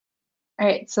All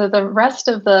right, so the rest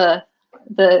of the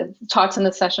talks in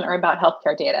this session are about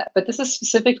healthcare data, but this is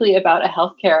specifically about a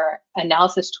healthcare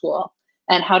analysis tool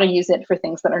and how to use it for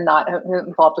things that are not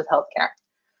involved with healthcare.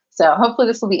 So hopefully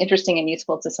this will be interesting and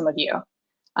useful to some of you.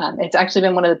 It's actually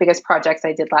been one of the biggest projects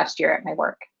I did last year at my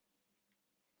work.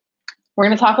 We're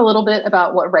going to talk a little bit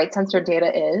about what right sensor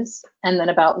data is, and then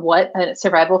about what a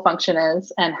survival function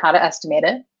is and how to estimate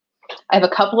it. I have a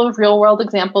couple of real world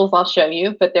examples I'll show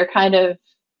you, but they're kind of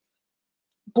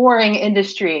boring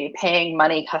industry paying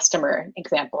money customer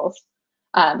examples.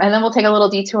 And then we'll take a little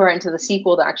detour into the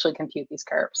SQL to actually compute these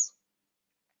curves.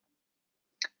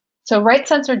 So right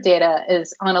sensor data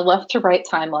is on a left to right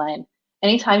timeline.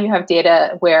 Anytime you have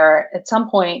data where at some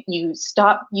point you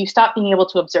stop being able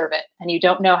to observe it and you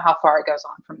don't know how far it goes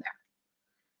on from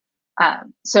there.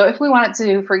 So if we wanted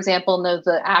to, for example, know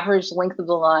the average length of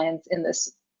the lines in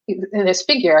this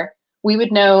figure, we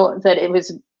would know that it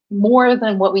was more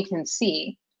than what we can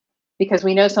see, because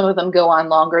we know some of them go on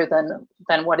longer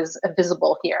than what is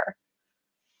visible here.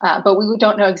 But we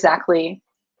don't know exactly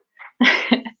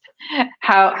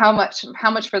how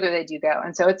much further they do go.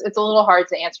 And so it's a little hard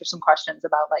to answer some questions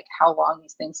about like how long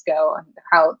these things go and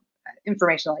how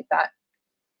information like that.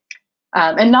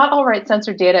 And not all right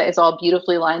sensor data is all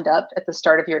beautifully lined up at the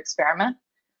start of your experiment.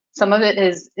 Some of it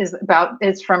is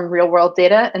from real world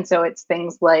data. And so it's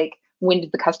things like, when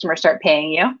did the customer start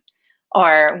paying you?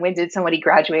 Or when did somebody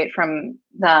graduate from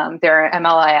their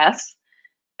MLIS?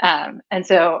 And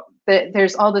so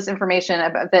there's all this information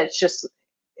about that's just,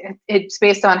 it's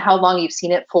based on how long you've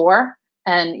seen it for,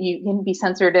 and you can be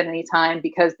censored at any time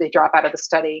because they drop out of the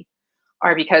study,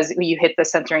 or because you hit the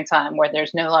censoring time where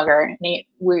there's no longer any,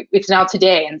 it's now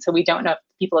today, and so we don't know if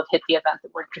people have hit the event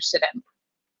that we're interested in.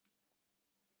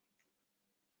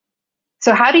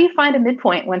 So how do you find a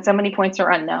midpoint when so many points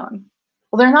are unknown?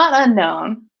 Well, they're not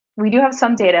unknown. We do have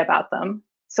some data about them.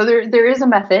 So there is a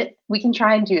method. We can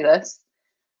try and do this.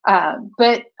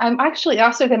 But I'm actually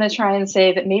also going to try and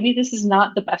say that maybe this is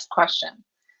not the best question.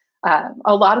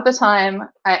 A lot of the time,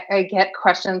 I get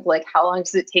questions like, how long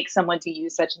does it take someone to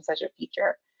use such and such a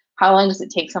feature? How long does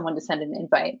it take someone to send an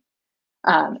invite?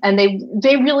 And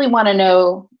they really want to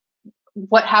know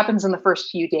what happens in the first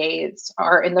few days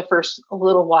or in the first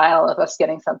little while of us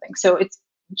getting something. So it's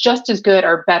just as good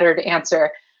or better to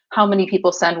answer how many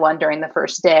people send one during the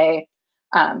first day,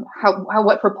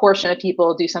 what proportion of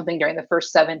people do something during the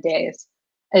first 7 days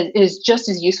is just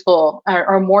as useful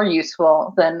or more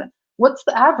useful than what's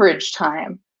the average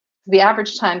time. The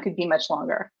average time could be much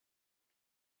longer.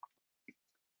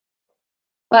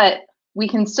 But we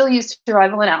can still use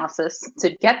survival analysis to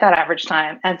get that average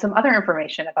time and some other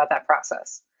information about that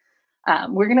process.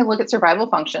 We're going to look at survival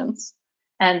functions,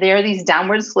 and they are these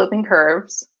downward sloping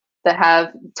curves that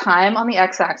have time on the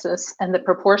x-axis and the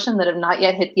proportion that have not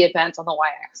yet hit the event on the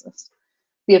y-axis.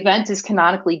 The event is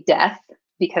canonically death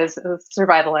because of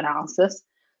survival analysis.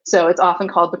 So it's often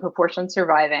called the proportion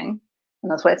surviving,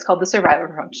 and that's why it's called the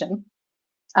survivor function.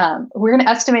 We're going to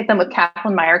estimate them with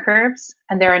Kaplan-Meier curves,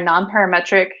 and they're a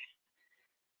non-parametric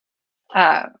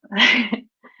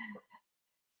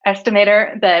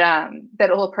estimator that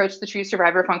will approach the true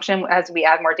survivor function as we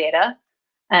add more data.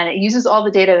 And it uses all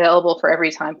the data available for every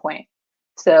time point.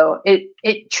 So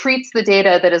it treats the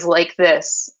data that is like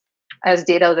this as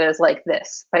data that is like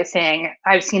this by saying,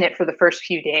 I've seen it for the first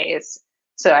few days,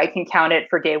 so I can count it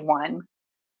for day one,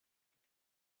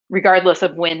 regardless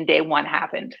of when day one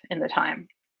happened in the time.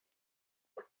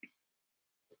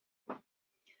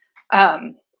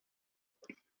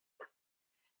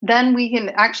 Then we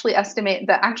can actually estimate,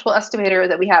 the actual estimator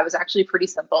that we have is actually pretty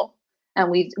simple. And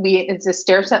it's a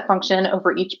stair step function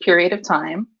over each period of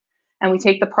time. And we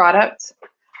take the product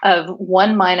of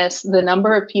 1 minus the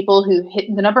number of people who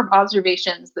hit, the number of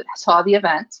observations that saw the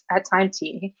event at time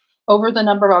t, over the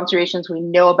number of observations we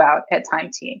know about at time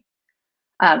t.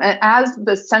 And as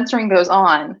the censoring goes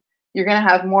on, you're going to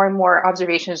have more and more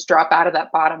observations drop out of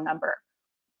that bottom number.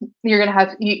 You're going to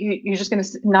have, you're just going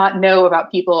to not know about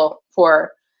people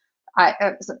for,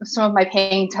 some of my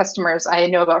paying customers I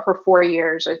know about for 4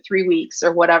 years or 3 weeks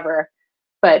or whatever.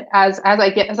 But as I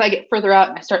get further out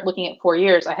and I start looking at 4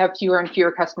 years, I have fewer and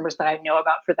fewer customers that I know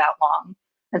about for that long.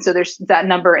 And so there's that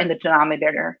number in the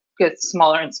denominator gets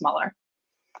smaller and smaller.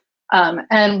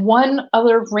 And one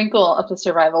other wrinkle of the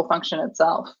survival function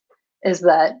itself is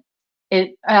that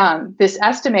this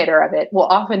estimator of it will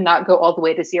often not go all the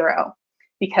way to 0,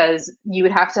 because you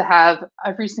would have to have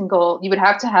you would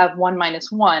have to have 1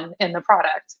 minus 1 in the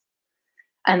product.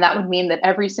 And that would mean that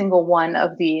every single one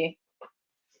of the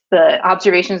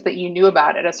observations that you knew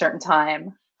about at a certain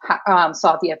time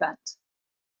saw the event.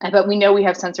 But we know we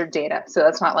have censored data, so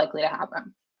that's not likely to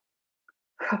happen.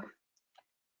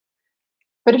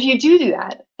 But if you do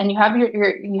that and you have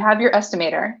your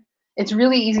estimator, it's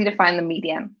really easy to find the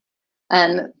median.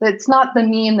 And it's not the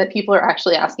mean that people are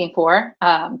actually asking for,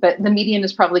 but the median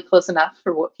is probably close enough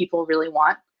for what people really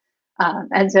want.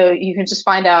 And so you can just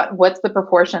find out what's the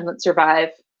proportion that survive.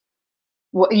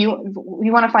 What you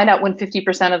want to find out when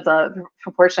 50% of the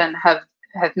proportion have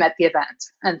met the event.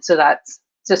 And so that's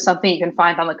just something you can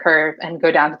find on the curve and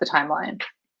go down to the timeline.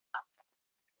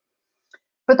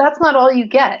 But that's not all you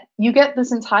get. You get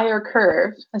this entire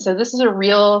curve. And so this is a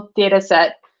real data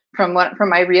set from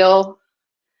my real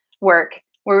work,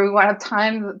 where we want to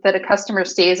time that a customer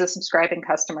stays a subscribing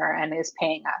customer and is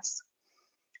paying us.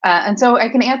 And so I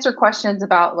can answer questions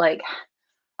about like,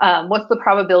 what's the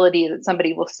probability that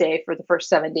somebody will stay for the first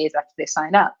 7 days after they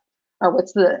sign up? Or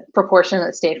what's the proportion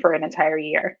that stay for an entire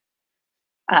year?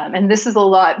 And this is a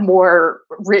lot more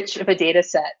rich of a data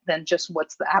set than just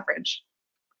what's the average.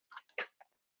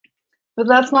 But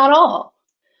that's not all.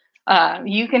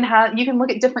 You can look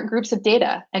at different groups of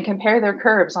data and compare their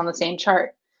curves on the same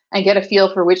chart and get a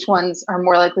feel for which ones are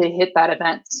more likely to hit that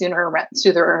event sooner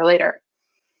or later.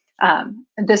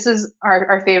 This is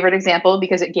our favorite example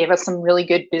because it gave us some really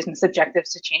good business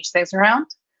objectives to change things around.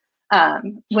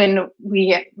 When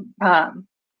we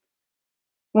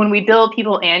bill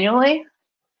people annually,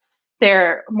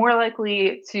 they're more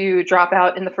likely to drop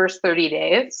out in the first 30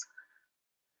 days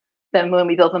than when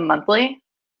we bill them monthly.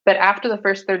 But after the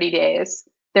first 30 days,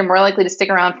 they're more likely to stick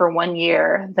around for 1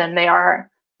 year than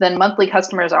monthly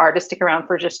customers are to stick around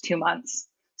for just 2 months.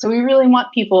 So we really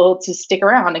want people to stick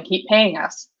around and keep paying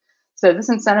us. So this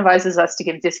incentivizes us to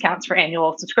give discounts for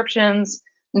annual subscriptions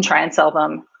and try and sell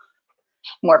them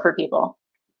more for people.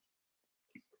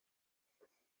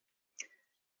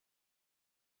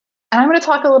 And I'm going to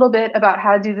talk a little bit about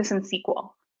how to do this in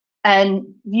SQL.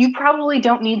 And you probably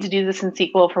don't need to do this in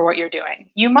SQL for what you're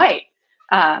doing. You might.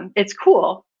 It's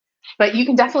cool, but you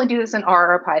can definitely do this in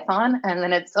R or Python, and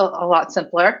then it's a lot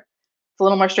simpler. It's a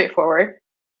little more straightforward.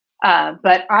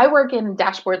 But I work in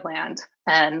dashboard land,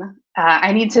 and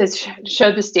I need to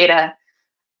show this data,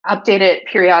 update it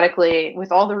periodically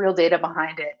with all the real data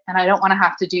behind it. And I don't want to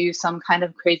have to do some kind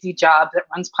of crazy job that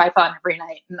runs Python every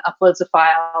night and uploads a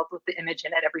file with the image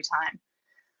in it every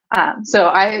time. So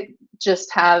I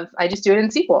just do it in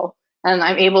SQL, and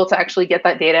I'm able to actually get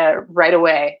that data right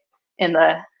away in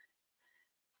the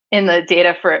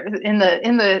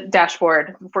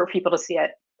dashboard for people to see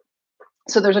it.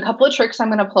 So there's a couple of tricks I'm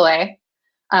going to play.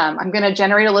 I'm going to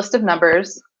generate a list of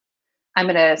numbers. I'm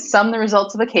going to sum the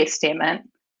results of a case statement.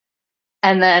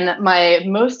 And then my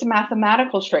most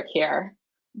mathematical trick here,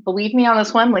 believe me on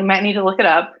this one, we might need to look it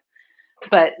up,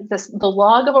 but the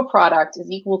log of a product is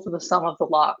equal to the sum of the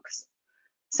logs.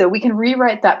 So we can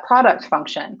rewrite that product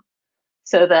function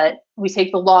so that we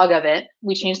take the log of it,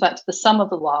 we change that to the sum of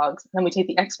the logs, and then we take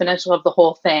the exponential of the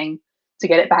whole thing to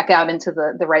get it back out into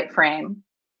the right frame.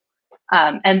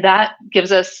 And that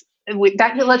gives us,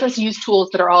 that lets us use tools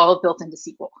that are all built into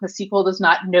SQL. Because SQL does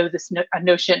not know a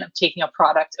notion of taking a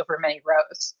product over many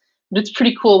rows. But it's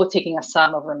pretty cool with taking a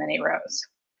sum over many rows.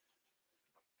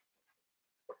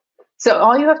 So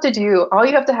all you have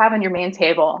to have in your main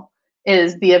table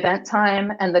is the event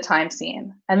time and the time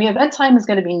seen. And the event time is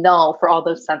going to be null for all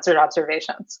those censored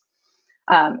observations.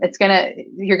 You're going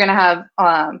to have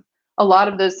a lot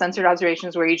of those censored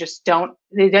observations where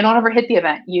they don't ever hit the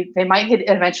event. They might hit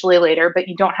eventually later, but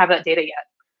you don't have that data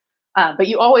yet. But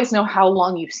you always know how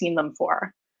long you've seen them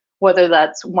for, whether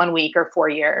that's 1 week or 4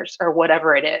 years or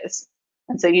whatever it is.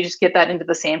 And so you just get that into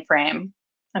the same frame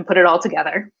and put it all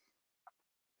together.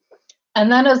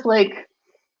 And then as like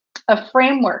a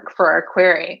framework for our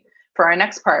query, for our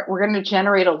next part, we're going to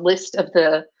generate a list of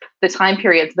the time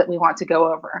periods that we want to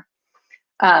go over.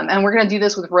 And we're going to do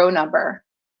this with row number.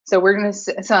 So we're going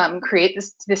to create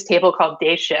this table called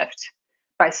day shift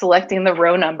by selecting the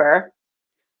row number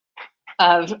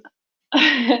of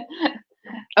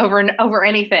over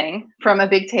anything from a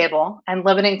big table and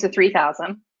limiting to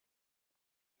 3,000.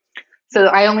 So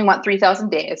I only want 3,000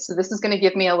 days. So this is going to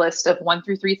give me a list of 1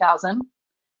 through 3,000.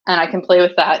 And I can play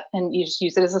with that, and you just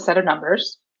use it as a set of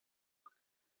numbers.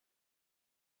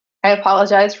 I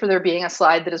apologize for there being a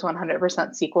slide that is 100%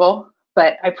 SQL,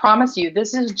 but I promise you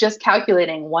this is just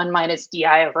calculating 1 minus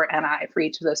di over ni for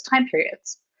each of those time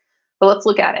periods. But let's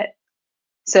look at it.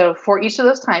 So for each of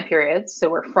those time periods, so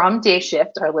we're from day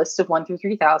shift, our list of 1 through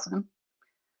 3,000.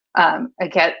 I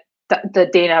get the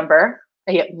day number.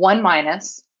 I get 1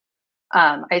 minus.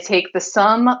 I take the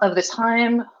sum of the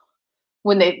time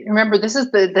when they, remember, this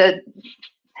is the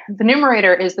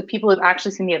numerator is the people who've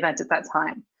actually seen the event at that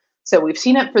time. So we've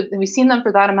seen them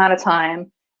for that amount of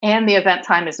time, and the event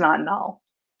time is not null.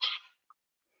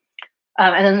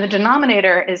 And then the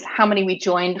denominator is how many we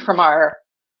joined from our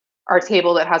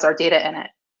table that has our data in it.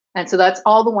 And so that's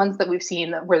all the ones that we've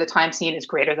seen where the time seen is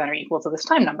greater than or equal to this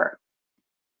time number.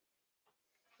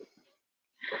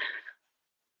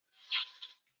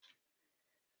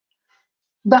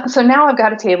 So now I've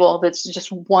got a table that's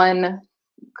just 1,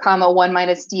 1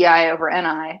 minus di over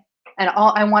ni. And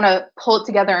I want to pull it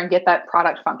together and get that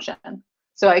product function.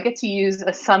 So I get to use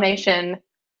a summation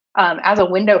as a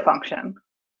window function.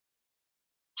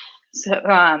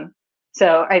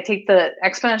 So I take the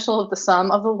exponential of the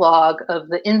sum of the log of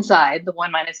the inside, the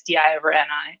 1 minus di over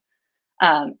ni,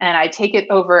 and I take it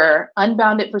over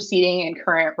unbounded preceding and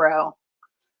current row.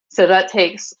 So that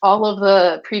takes all of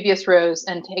the previous rows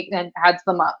and adds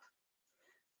them up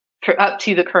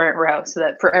to the current row, so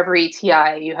that for every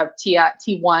ti, you have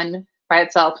t1 by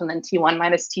itself, and then t1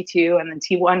 minus t2, and then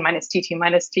t1 minus t2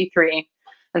 minus t3,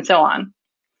 and so on.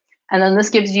 And then this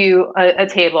gives you a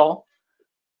table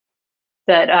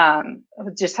that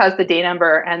just has the day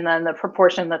number and then the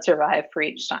proportion that survived for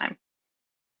each time.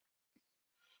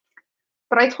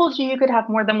 But I told you could have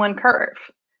more than one curve,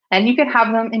 and you could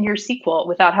have them in your SQL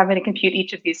without having to compute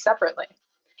each of these separately.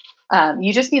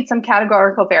 You just need some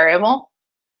categorical variable,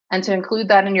 and to include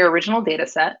that in your original data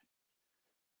set.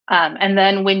 And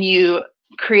then when you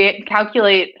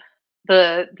calculate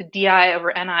the di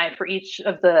over ni for each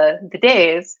of the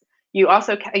days, you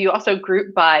also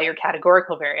group by your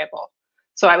categorical variable.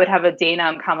 So I would have a day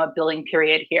num comma billing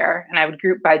period here, and I would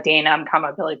group by day num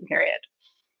comma billing period.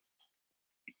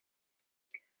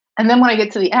 And then when I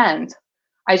get to the end,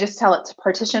 I just tell it to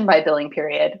partition by billing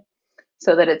period,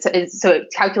 so that it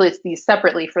calculates these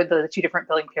separately for the 2 different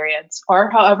billing periods,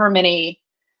 or however many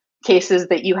cases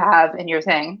that you have in your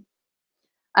thing.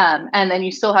 And then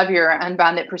you still have your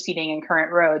unbounded preceding and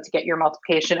current row to get your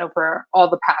multiplication over all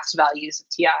the past values of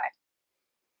ti.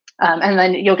 And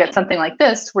then you'll get something like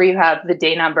this, where you have the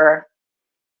day number,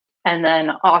 and then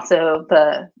also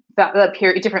the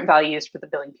different values for the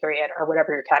billing period, or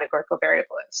whatever your categorical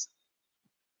variable is.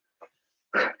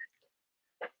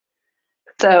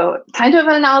 So time to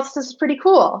event analysis is pretty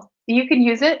cool. You can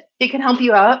use it. It can help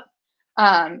you out.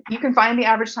 You can find the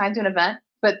average time to an event,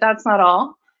 but that's not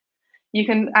all. You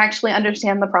can actually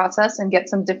understand the process and get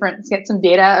some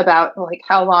data about like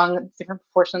how long different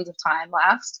proportions of time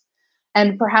last.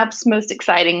 And perhaps most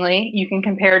excitingly, you can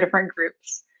compare different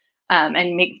groups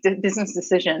and make business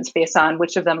decisions based on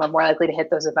which of them are more likely to hit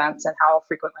those events and how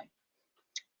frequently.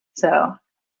 So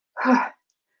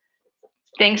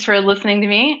thanks for listening to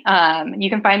me. You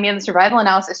can find me on the survival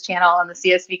analysis channel on the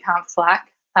csvconf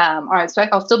Slack.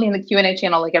 I'll still be in the Q&A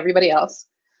channel like everybody else.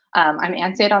 I'm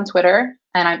Ansate on Twitter,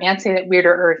 and I'm Ansate at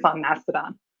Weirder Earth on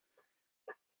Mastodon.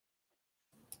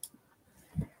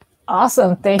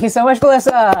 Awesome. Thank you so much,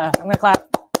 Melissa. I'm going to clap.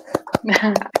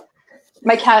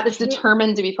 My cat is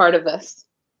determined to be part of this.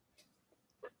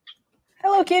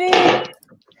 Hello, kitty.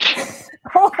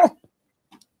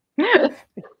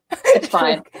 It's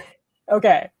fine.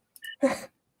 Okay. We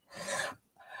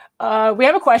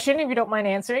have a question, if you don't mind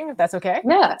answering, if that's okay.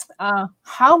 Yeah.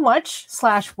 How much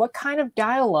 / what kind of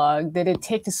dialogue did it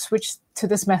take to switch to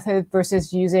this method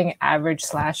versus using average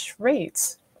 /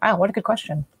 rates? Wow, what a good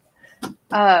question.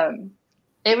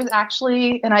 It was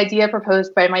actually an idea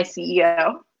proposed by my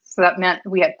CEO. So that meant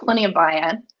we had plenty of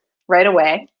buy-in right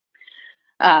away.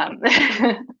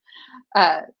 They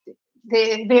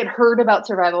had heard about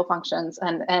survival functions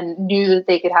and knew that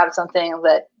they could have something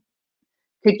that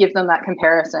could give them that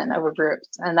comparison over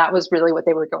groups. And that was really what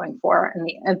they were going for in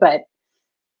the end. But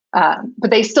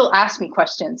they still ask me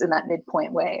questions in that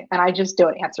midpoint way, and I just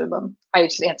don't answer them. I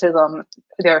just answer them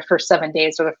their first 7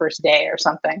 days or the first day or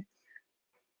something.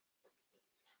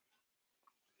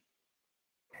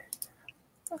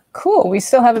 Cool. We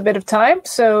still have a bit of time,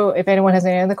 so if anyone has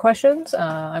any other questions,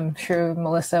 I'm sure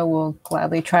Melissa will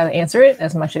gladly try to answer it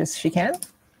as much as she can.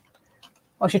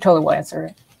 Oh, she totally will answer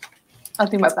it. I'll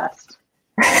do my best.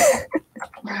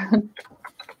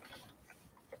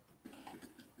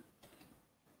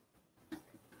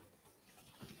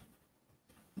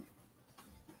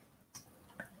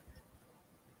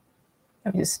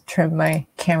 Let me just turn my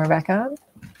camera back on.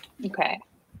 Okay.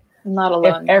 I'm not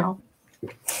alone now.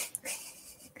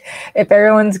 If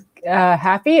everyone's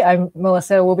happy,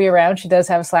 Melissa will be around. She does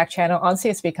have a Slack channel on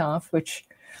csvconf, which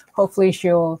hopefully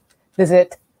she'll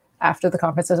visit after the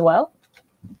conference as well.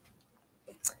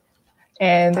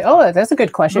 And that's a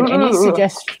good question. Any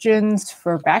suggestions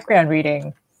for background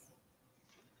reading?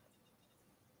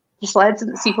 The slides in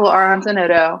the SQL are on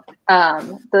Zenodo.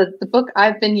 The book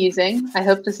I've been using, I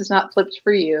hope this is not flipped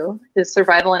for you, is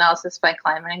Survival Analysis by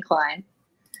Kleinman and Klein.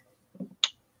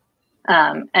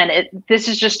 This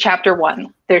is just chapter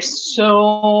 1. There's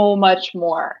so much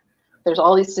more. There's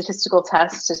all these statistical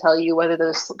tests to tell you whether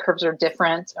those curves are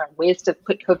different, or ways to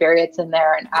put covariates in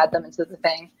there and add them into the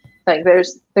thing. Like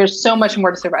there's so much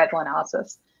more to survival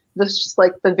analysis. This is just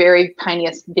like the very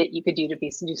tiniest bit you could do to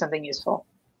do something useful.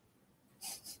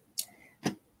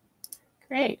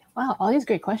 Great. Wow, all these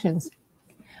great questions.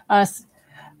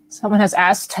 Someone has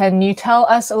asked, can you tell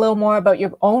us a little more about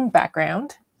your own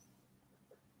background?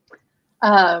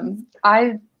 I'm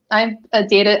a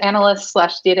data analyst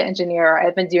 / data engineer.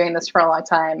 I've been doing this for a long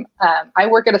time. I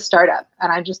work at a startup,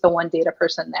 and I'm just the one data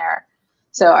person there.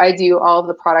 So I do all of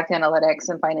the product analytics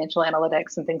and financial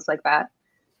analytics and things like that.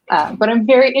 But I'm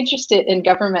very interested in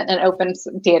government and open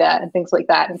data and things like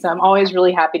that. And so I'm always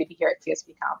really happy to be here at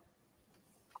csvconf.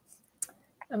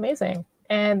 Amazing.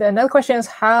 And another question is,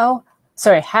 have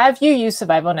you used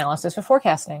survival analysis for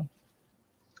forecasting?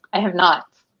 I have not.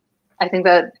 I think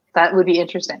that would be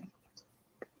interesting.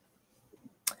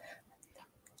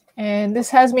 And this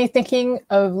has me thinking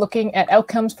of looking at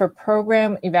outcomes for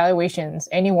program evaluations.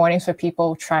 Any warnings for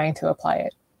people trying to apply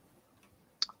it?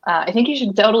 I think you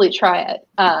should totally try it.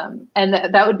 And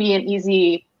that would be an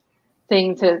easy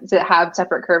thing to have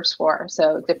separate curves for.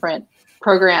 So different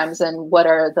programs and what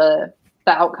are the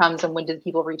outcomes and when did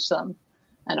people reach them?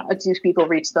 And do people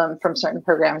reach them from certain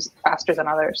programs faster than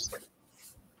others?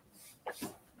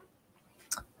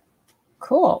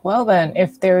 Cool. Well, then,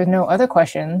 if there are no other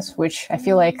questions, which I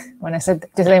feel like when I said,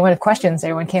 does anyone have questions,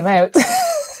 everyone came out.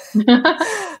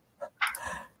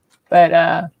 But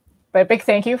a big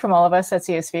thank you from all of us at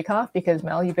csvconf, because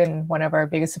Mel, you've been one of our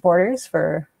biggest supporters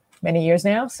for many years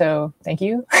now. So thank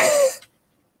you.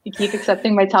 You keep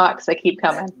accepting my talks. I keep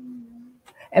coming.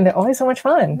 And they're always so much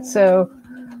fun. So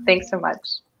thanks so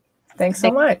much. Thanks so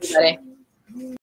much. Everybody.